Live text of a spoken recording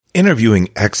Interviewing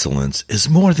excellence is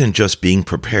more than just being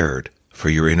prepared for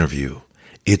your interview.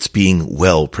 It's being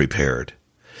well prepared.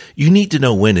 You need to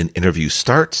know when an interview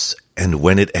starts and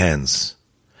when it ends.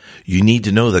 You need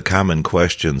to know the common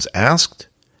questions asked,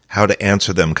 how to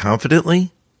answer them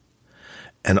confidently,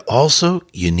 and also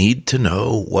you need to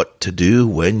know what to do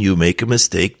when you make a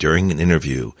mistake during an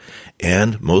interview,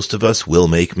 and most of us will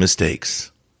make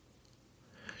mistakes.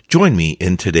 Join me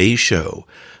in today's show,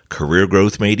 Career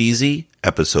Growth Made Easy,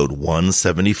 Episode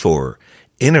 174,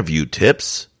 Interview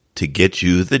Tips to Get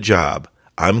You the Job.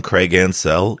 I'm Craig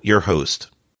Ansell, your host.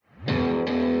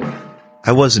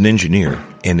 I was an engineer,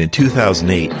 and in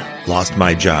 2008, lost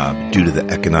my job due to the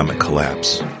economic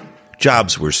collapse.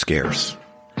 Jobs were scarce.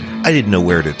 I didn't know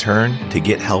where to turn to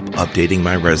get help updating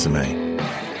my resume.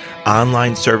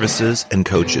 Online services and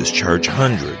coaches charge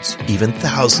hundreds, even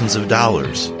thousands of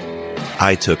dollars.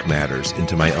 I took matters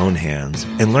into my own hands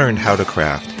and learned how to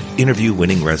craft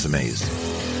interview-winning resumes.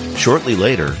 Shortly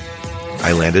later,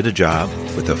 I landed a job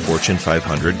with a Fortune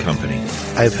 500 company.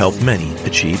 I've helped many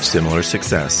achieve similar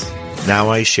success. Now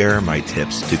I share my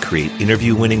tips to create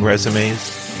interview-winning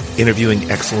resumes,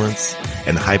 interviewing excellence,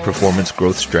 and high-performance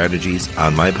growth strategies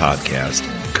on my podcast,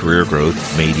 Career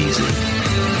Growth Made Easy.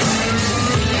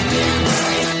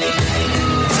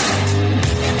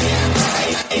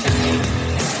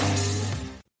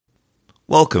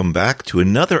 Welcome back to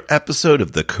another episode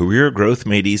of the Career Growth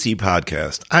Made Easy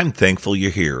podcast. I'm thankful you're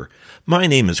here. My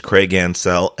name is Craig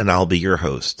Ansell, and I'll be your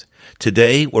host.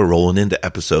 Today, we're rolling into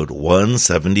episode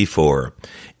 174,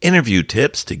 Interview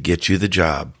Tips to Get You the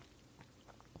Job.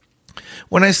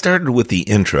 When I started with the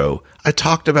intro, I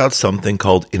talked about something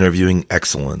called interviewing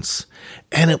excellence,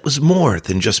 and it was more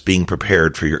than just being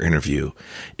prepared for your interview.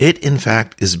 It, in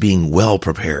fact, is being well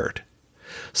prepared.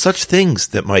 Such things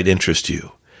that might interest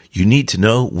you. You need to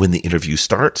know when the interview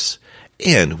starts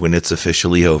and when it's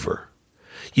officially over.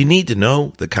 You need to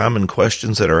know the common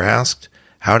questions that are asked,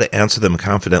 how to answer them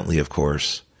confidently, of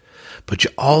course. But you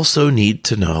also need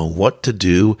to know what to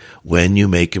do when you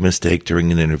make a mistake during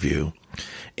an interview.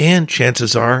 And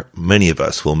chances are, many of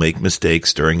us will make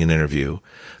mistakes during an interview.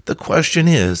 The question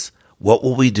is, what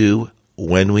will we do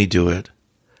when we do it?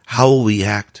 How will we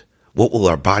act? What will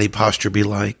our body posture be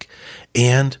like?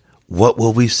 And what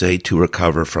will we say to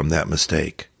recover from that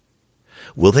mistake?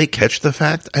 Will they catch the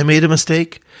fact I made a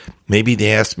mistake? Maybe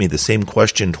they asked me the same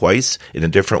question twice in a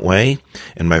different way,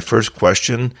 and my first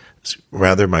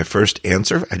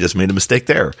answer, I just made a mistake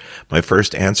there. My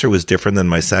first answer was different than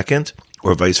my second,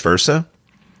 or vice versa.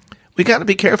 We got to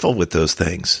be careful with those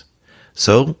things.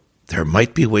 So there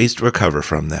might be ways to recover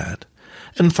from that.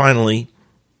 And finally,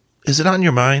 is it on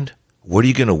your mind? What are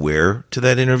you going to wear to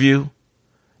that interview?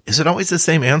 Is it always the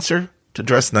same answer? To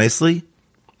dress nicely?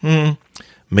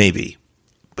 Maybe.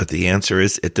 But the answer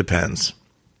is it depends.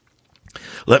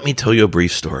 Let me tell you a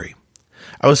brief story.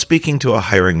 I was speaking to a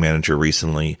hiring manager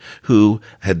recently who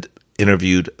had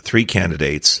interviewed 3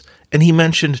 candidates, and he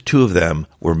mentioned 2 of them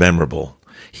were memorable.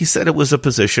 He said it was a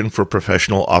position for a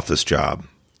professional office job.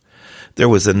 There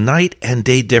was a night and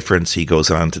day difference, he goes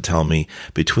on to tell me,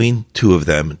 between 2 of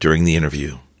them during the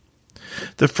interview.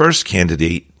 The first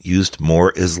candidate used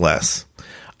more is less.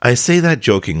 I say that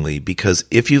jokingly because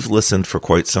if you've listened for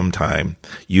quite some time,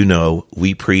 you know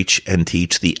we preach and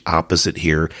teach the opposite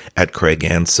here at Craig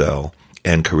Ansell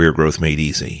and Career Growth Made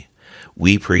Easy.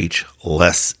 We preach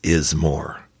less is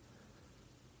more.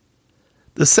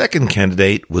 The second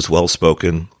candidate was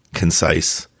well-spoken,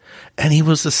 concise, and he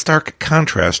was a stark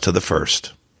contrast to the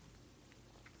first.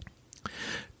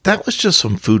 That was just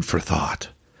some food for thought.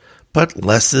 But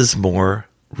less is more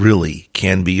really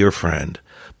can be your friend,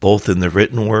 both in the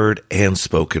written word and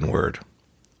spoken word.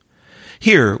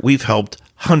 Here, we've helped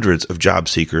hundreds of job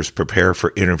seekers prepare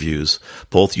for interviews,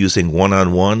 both using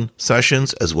one-on-one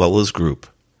sessions as well as group.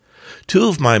 2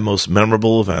 of my most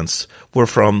memorable events were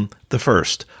from the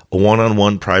first, a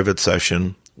one-on-one private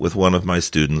session with one of my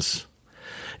students.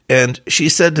 And she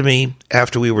said to me,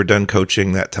 after we were done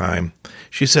coaching that time,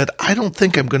 she said, "I don't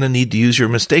think I'm going to need to use your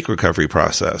mistake recovery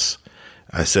process."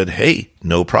 I said, "Hey,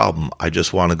 no problem. I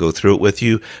just want to go through it with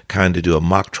you, kind of do a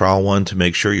mock trial one to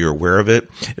make sure you're aware of it.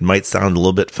 It might sound a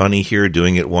little bit funny here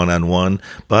doing it one-on-one,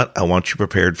 but I want you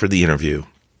prepared for the interview."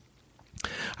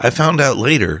 I found out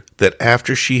later that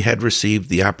after she had received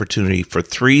the opportunity for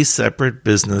 3 separate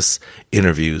business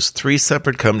interviews, 3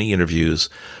 separate company interviews,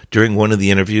 during one of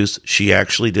the interviews, she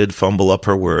actually did fumble up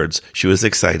her words. She was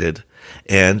excited,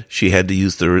 and she had to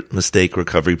use the mistake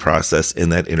recovery process in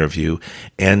that interview,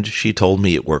 and she told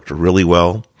me it worked really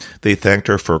well. They thanked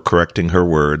her for correcting her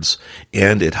words,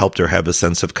 and it helped her have a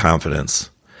sense of confidence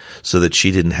so that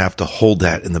she didn't have to hold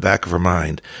that in the back of her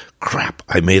mind, crap,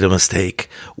 I made a mistake.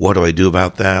 What do I do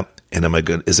about that? And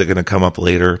is it going to come up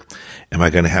later? Am I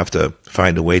going to have to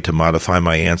find a way to modify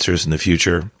my answers in the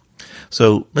future?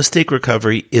 So mistake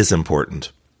recovery is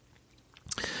important.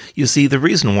 You see, the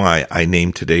reason why I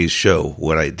named today's show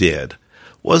what I did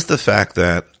was the fact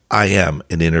that I am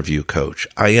an interview coach.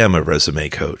 I am a resume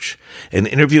coach. And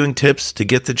interviewing tips to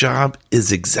get the job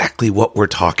is exactly what we're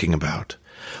talking about.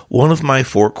 One of my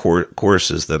 4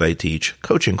 courses that I teach,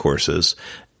 coaching courses,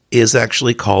 is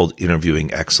actually called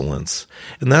Interviewing Excellence.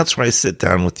 And that's where I sit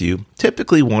down with you,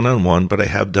 typically one-on-one, but I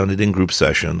have done it in group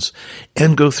sessions,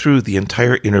 and go through the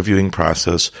entire interviewing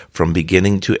process from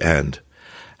beginning to end.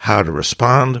 How to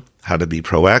respond, how to be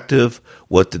proactive,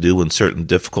 what to do when certain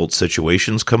difficult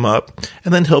situations come up,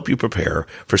 and then help you prepare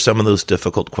for some of those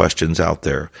difficult questions out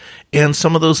there. And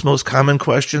some of those most common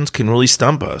questions can really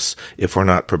stump us if we're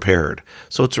not prepared.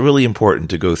 So it's really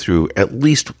important to go through at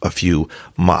least a few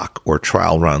mock or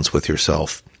trial runs with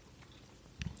yourself.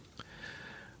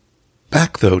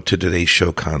 Back, though, to today's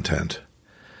show content.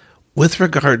 With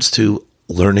regards to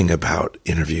learning about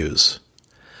interviews,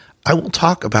 I will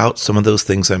talk about some of those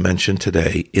things I mentioned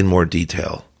today in more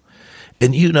detail.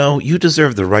 And you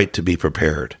deserve the right to be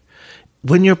prepared.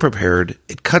 When you're prepared,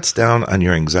 it cuts down on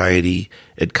your anxiety,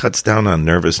 it cuts down on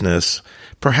nervousness,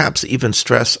 perhaps even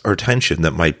stress or tension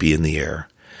that might be in the air.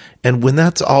 And when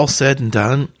that's all said and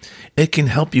done, it can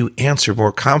help you answer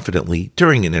more confidently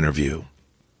during an interview.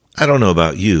 I don't know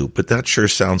about you, but that sure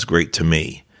sounds great to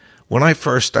me. When I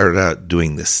first started out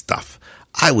doing this stuff,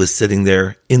 I was sitting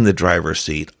there in the driver's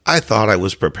seat. I thought I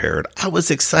was prepared. I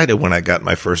was excited when I got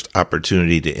my first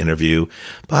opportunity to interview,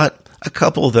 but a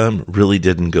couple of them really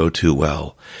didn't go too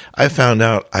well. I found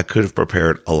out I could have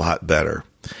prepared a lot better.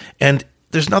 And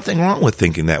there's nothing wrong with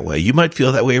thinking that way. You might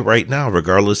feel that way right now,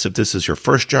 regardless if this is your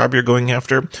first job you're going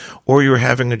after or you're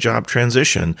having a job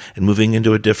transition and moving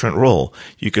into a different role.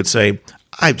 You could say,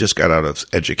 I've just got out of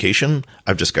education.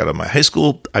 I've just got out of my high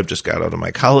school. I've just got out of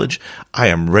my college. I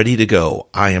am ready to go.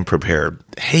 I am prepared.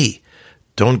 Hey,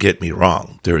 don't get me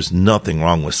wrong. There is nothing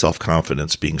wrong with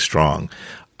self-confidence being strong.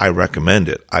 I recommend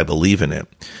it. I believe in it.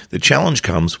 The challenge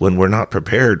comes when we're not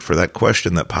prepared for that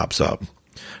question that pops up.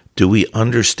 Do we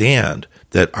understand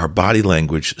that our body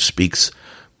language speaks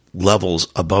levels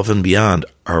above and beyond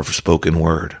our spoken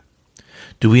word?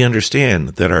 Do we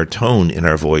understand that our tone in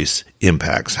our voice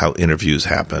impacts how interviews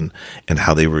happen and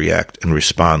how they react and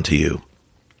respond to you?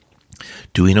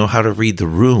 Do we know how to read the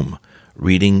room,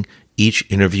 reading each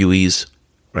interviewer's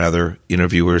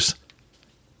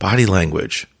body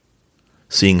language,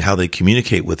 seeing how they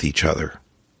communicate with each other?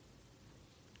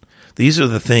 These are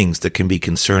the things that can be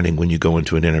concerning when you go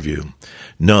into an interview.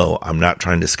 No, I'm not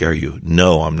trying to scare you.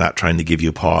 No, I'm not trying to give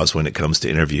you pause when it comes to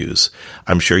interviews.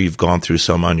 I'm sure you've gone through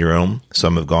some on your own.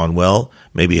 Some have gone well.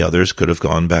 Maybe others could have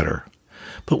gone better.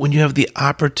 But when you have the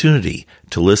opportunity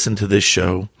to listen to this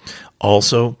show,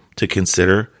 also to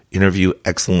consider interview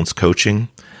excellence coaching,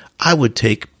 I would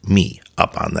take me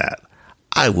up on that.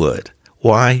 I would.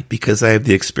 Why? Because I have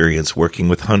the experience working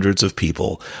with hundreds of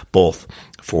people, both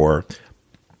for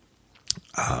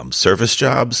service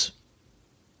jobs,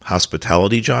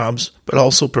 hospitality jobs, but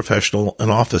also professional and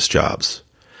office jobs.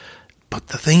 But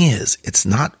the thing is, it's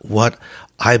not what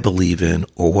I believe in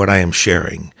or what I am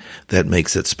sharing that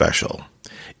makes it special.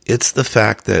 It's the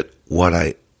fact that what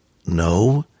I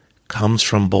know comes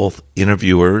from both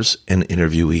interviewers and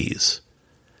interviewees.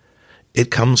 It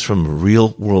comes from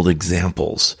real-world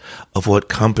examples of what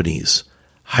companies,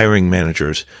 hiring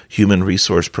managers, human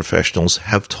resource professionals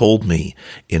have told me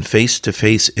in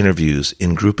face-to-face interviews,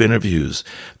 in group interviews.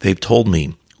 They've told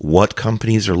me what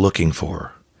companies are looking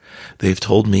for. They've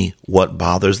told me what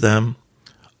bothers them,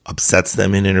 upsets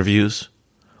them in interviews,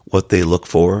 what they look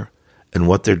for, and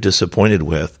what they're disappointed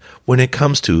with when it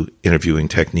comes to interviewing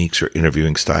techniques or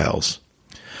interviewing styles.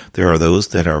 There are those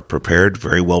that are prepared,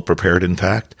 very well prepared, in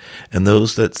fact, and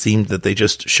those that seemed that they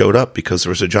just showed up because there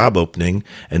was a job opening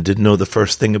and didn't know the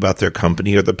first thing about their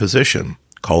company or the position.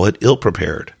 Call it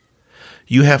ill-prepared.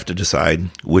 You have to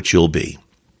decide which you'll be.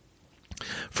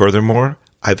 Furthermore,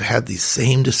 I've had these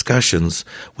same discussions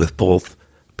with both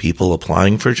people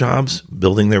applying for jobs,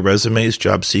 building their resumes,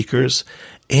 job seekers,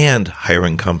 and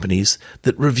hiring companies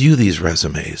that review these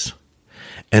resumes.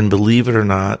 And believe it or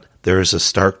not, there is a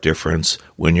stark difference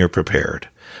when you're prepared,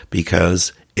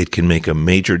 because it can make a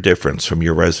major difference from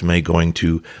your resume going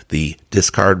to the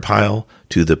discard pile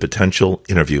to the potential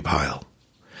interview pile.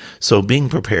 So being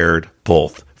prepared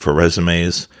both for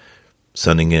resumes,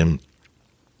 sending in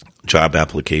job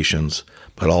applications,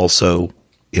 but also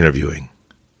interviewing.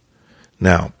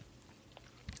 Now,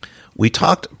 We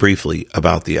talked briefly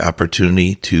about the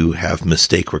opportunity to have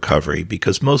mistake recovery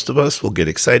because most of us will get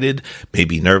excited,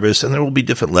 maybe nervous, and there will be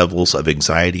different levels of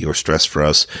anxiety or stress for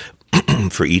us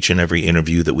for each and every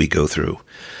interview that we go through.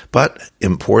 But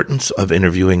importance of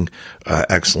interviewing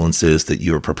excellence is that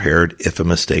you are prepared if a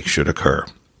mistake should occur.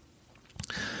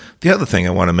 The other thing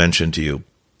I want to mention to you,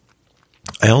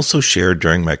 I also shared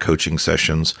during my coaching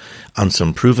sessions on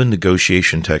some proven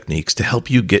negotiation techniques to help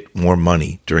you get more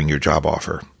money during your job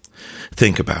offer.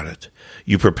 Think about it.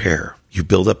 You prepare. You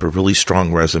build up a really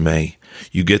strong resume.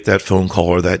 You get that phone call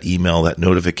or that email, that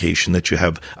notification that you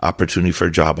have opportunity for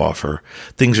a job offer.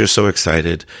 Things are so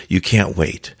excited. You can't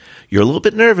wait. You're a little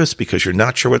bit nervous because you're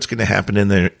not sure what's going to happen in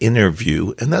the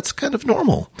interview, and that's kind of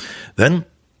normal. Then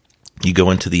you go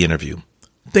into the interview.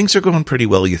 Things are going pretty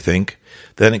well, you think.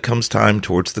 Then it comes time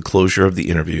towards the closure of the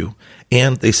interview,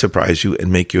 and they surprise you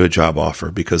and make you a job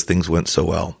offer because things went so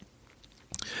well.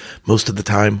 Most of the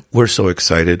time, we're so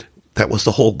excited. That was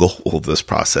the whole goal of this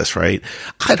process, right?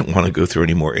 I don't want to go through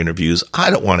any more interviews. I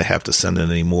don't want to have to send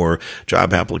in any more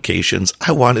job applications.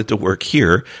 I wanted to work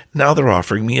here. Now they're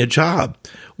offering me a job.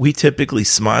 We typically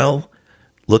smile,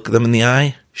 look them in the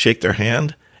eye, shake their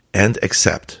hand, and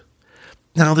accept.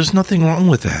 Now, there's nothing wrong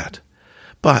with that.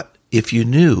 But if you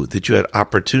knew that you had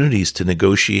opportunities to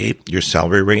negotiate your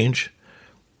salary range,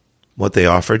 what they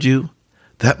offered you,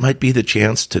 that might be the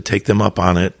chance to take them up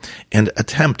on it and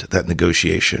attempt that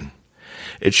negotiation.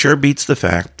 It sure beats the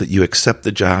fact that you accept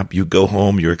the job, you go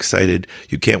home, you're excited,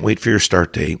 you can't wait for your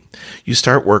start date. You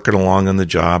start working along on the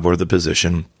job or the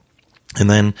position, and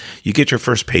then you get your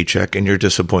first paycheck and you're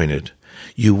disappointed.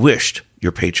 You wished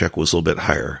your paycheck was a little bit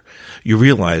higher. You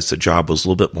realized the job was a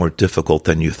little bit more difficult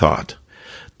than you thought.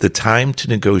 The time to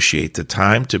negotiate, the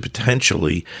time to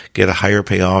potentially get a higher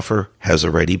pay offer has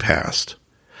already passed.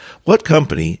 What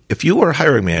company, if you were a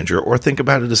hiring manager or think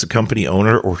about it as a company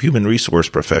owner or human resource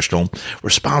professional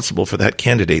responsible for that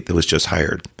candidate that was just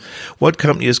hired, what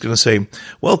company is going to say,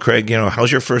 well, Craig,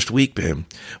 how's your first week been?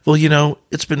 Well,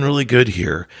 it's been really good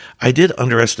here. I did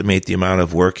underestimate the amount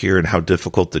of work here and how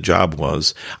difficult the job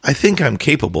was. I think I'm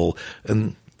capable.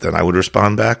 And then I would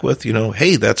respond back with,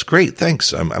 hey, that's great.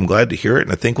 Thanks. I'm glad to hear it.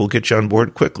 And I think we'll get you on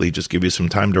board quickly. Just give you some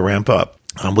time to ramp up.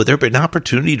 Would there be an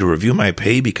opportunity to review my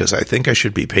pay because I think I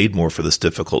should be paid more for this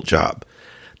difficult job?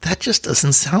 That just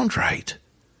doesn't sound right.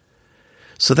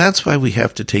 So that's why we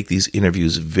have to take these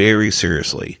interviews very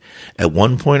seriously. At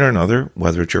one point or another,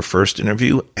 whether it's your first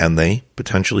interview and they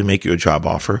potentially make you a job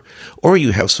offer, or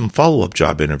you have some follow-up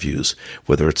job interviews,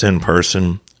 whether it's in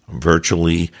person,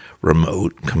 virtually,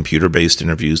 remote, computer-based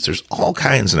interviews. There's all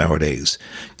kinds nowadays.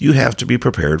 You have to be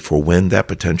prepared for when that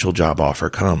potential job offer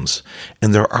comes.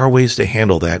 And there are ways to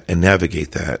handle that and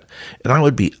navigate that. And I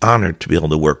would be honored to be able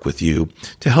to work with you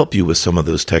to help you with some of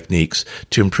those techniques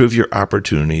to improve your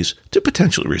opportunities to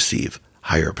potentially receive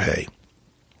higher pay.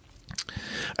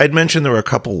 I'd mentioned there were a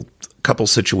couple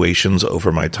situations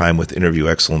over my time with Interview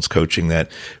Excellence Coaching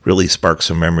that really sparked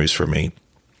some memories for me.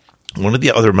 One of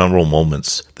the other memorable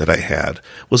moments that I had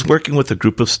was working with a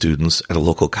group of students at a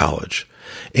local college,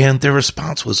 and their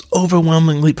response was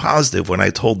overwhelmingly positive when I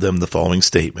told them the following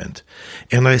statement.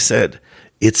 And I said,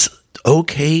 it's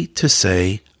okay to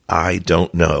say, I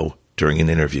don't know during an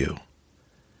interview.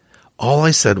 All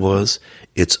I said was,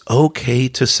 it's okay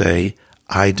to say,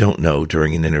 I don't know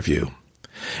during an interview.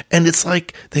 And it's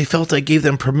like they felt I gave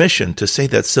them permission to say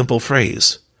that simple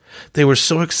phrase. They were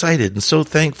so excited and so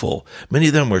thankful. Many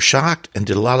of them were shocked and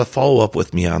did a lot of follow-up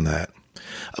with me on that.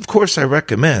 Of course, I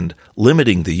recommend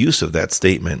limiting the use of that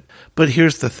statement, but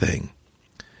here's the thing.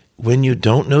 When you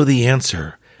don't know the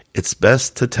answer, it's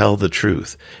best to tell the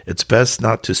truth. It's best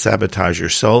not to sabotage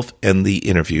yourself and the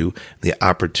interview, the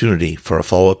opportunity for a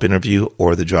follow-up interview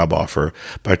or the job offer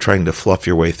by trying to fluff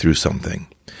your way through something.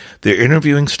 The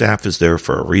interviewing staff is there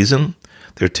for a reason.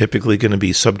 They're typically going to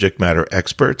be subject matter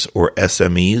experts or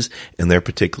SMEs in their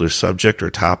particular subject or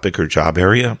topic or job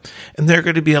area, and they're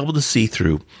going to be able to see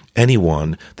through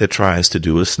anyone that tries to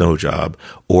do a snow job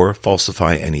or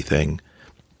falsify anything.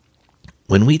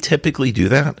 When we typically do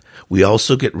that, we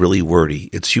also get really wordy.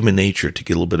 It's human nature to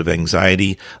get a little bit of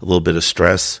anxiety, a little bit of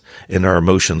stress, and our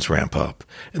emotions ramp up.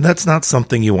 And that's not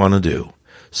something you want to do.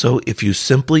 So if you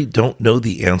simply don't know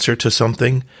the answer to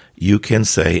something, you can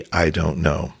say, I don't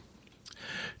know.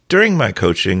 During my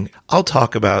coaching, I'll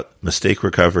talk about mistake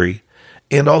recovery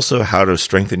and also how to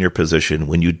strengthen your position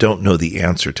when you don't know the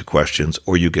answer to questions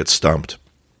or you get stumped.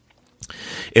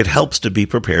 It helps to be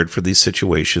prepared for these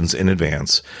situations in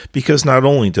advance because not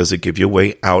only does it give you a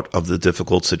way out of the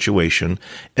difficult situation,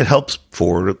 it helps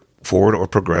forward forward or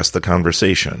progress the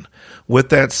conversation. With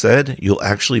that said, you'll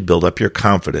actually build up your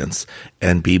confidence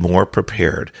and be more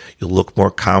prepared. You'll look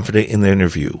more confident in the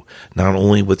interview, not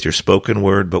only with your spoken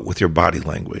word, but with your body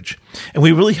language. And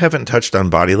we really haven't touched on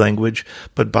body language,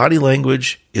 but body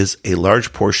language is a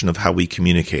large portion of how we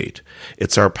communicate.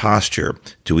 It's our posture.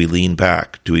 Do we lean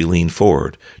back? Do we lean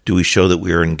forward? Do we show that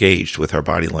we are engaged with our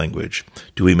body language?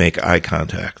 Do we make eye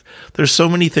contact? There's so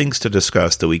many things to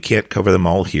discuss that we can't cover them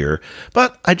all here,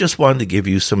 but I just wanted to give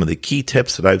you some of the key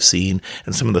tips that I've seen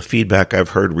and some of the feedback I've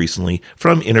heard recently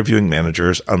from interviewing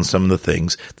managers on some of the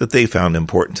things that they found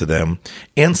important to them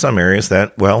and some areas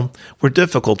that, well, were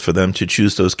difficult for them to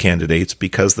choose those candidates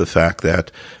because of the fact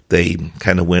that they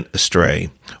kind of went astray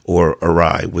or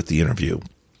awry with the interview.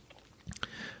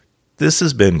 This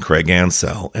has been Craig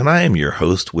Ansell, and I am your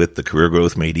host with the Career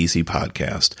Growth Made Easy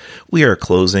podcast. We are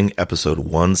closing episode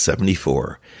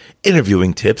 174,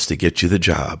 interviewing tips to get you the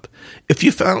job. If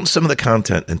you found some of the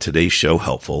content in today's show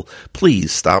helpful,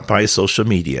 please stop by social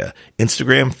media,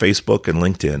 Instagram, Facebook, and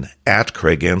LinkedIn at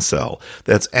Craig Ansell.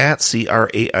 That's at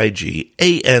CraigAncel,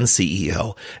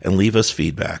 and leave us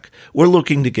feedback. We're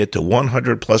looking to get to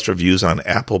 100 plus reviews on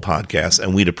Apple Podcasts,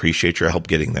 and we'd appreciate your help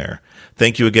getting there.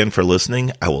 Thank you again for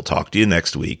listening. I will talk to you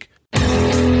next week.